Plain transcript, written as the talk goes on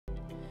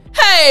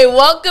Hi,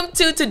 welcome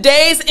to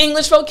today's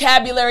English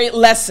vocabulary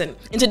lesson.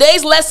 In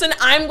today's lesson,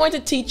 I'm going to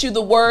teach you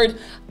the word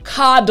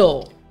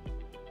coddle.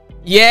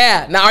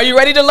 Yeah, now are you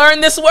ready to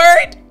learn this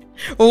word?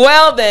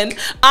 Well then,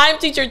 I'm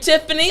teacher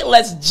Tiffany.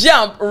 Let's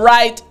jump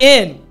right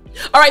in.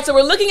 All right, so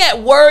we're looking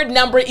at word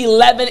number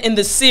 11 in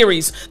the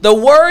series. The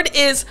word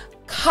is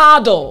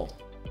coddle.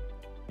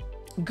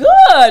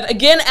 Good.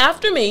 Again,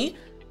 after me,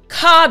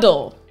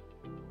 coddle.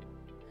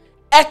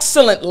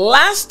 Excellent.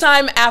 Last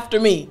time after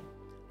me,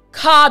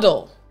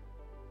 coddle.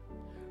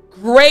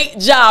 Great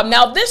job.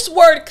 Now, this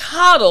word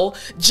coddle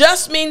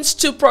just means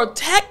to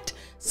protect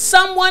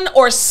someone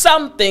or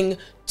something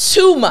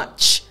too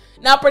much.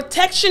 Now,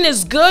 protection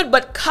is good,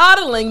 but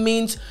coddling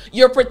means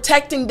you're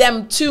protecting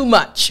them too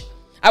much.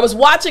 I was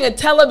watching a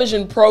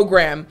television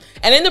program,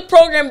 and in the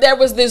program, there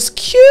was this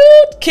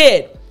cute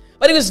kid,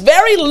 but he was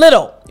very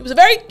little. He was a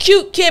very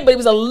cute kid, but he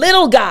was a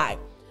little guy.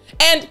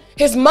 And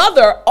his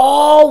mother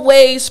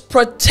always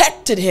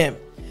protected him.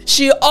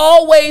 She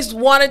always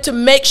wanted to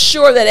make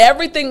sure that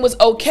everything was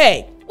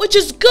okay, which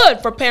is good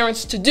for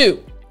parents to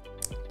do.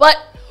 But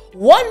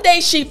one day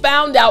she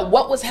found out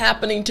what was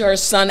happening to her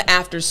son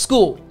after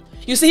school.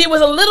 You see, he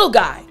was a little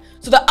guy,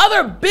 so the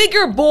other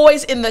bigger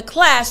boys in the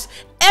class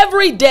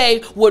every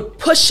day would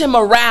push him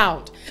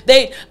around.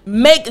 They'd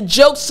make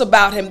jokes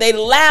about him, they'd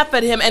laugh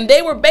at him, and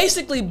they were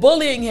basically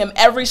bullying him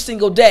every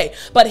single day.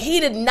 But he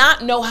did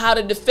not know how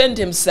to defend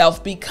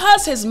himself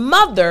because his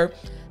mother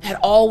had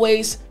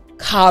always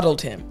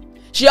coddled him.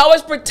 She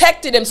always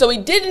protected him, so he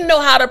didn't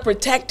know how to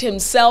protect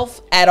himself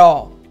at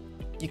all.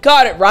 You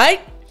caught it,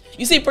 right?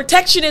 You see,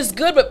 protection is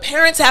good, but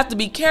parents have to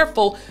be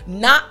careful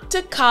not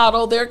to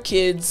coddle their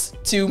kids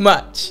too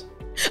much.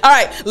 All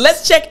right,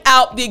 let's check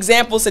out the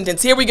example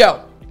sentence. Here we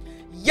go.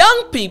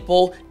 Young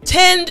people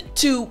tend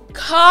to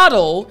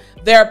coddle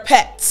their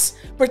pets,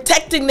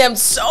 protecting them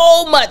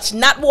so much,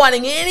 not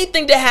wanting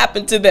anything to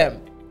happen to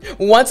them.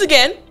 Once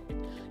again,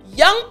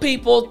 young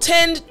people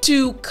tend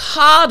to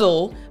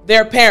coddle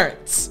their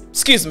parents.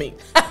 Excuse me,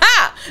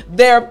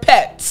 their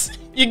pets.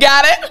 You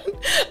got it?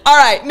 All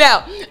right,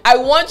 now I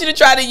want you to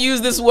try to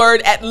use this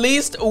word at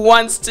least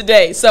once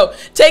today. So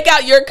take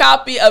out your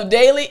copy of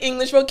Daily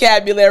English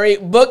Vocabulary,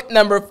 book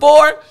number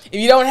 4. If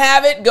you don't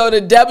have it, go to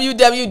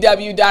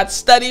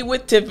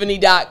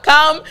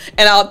www.studywithtiffany.com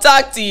and I'll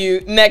talk to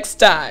you next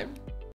time.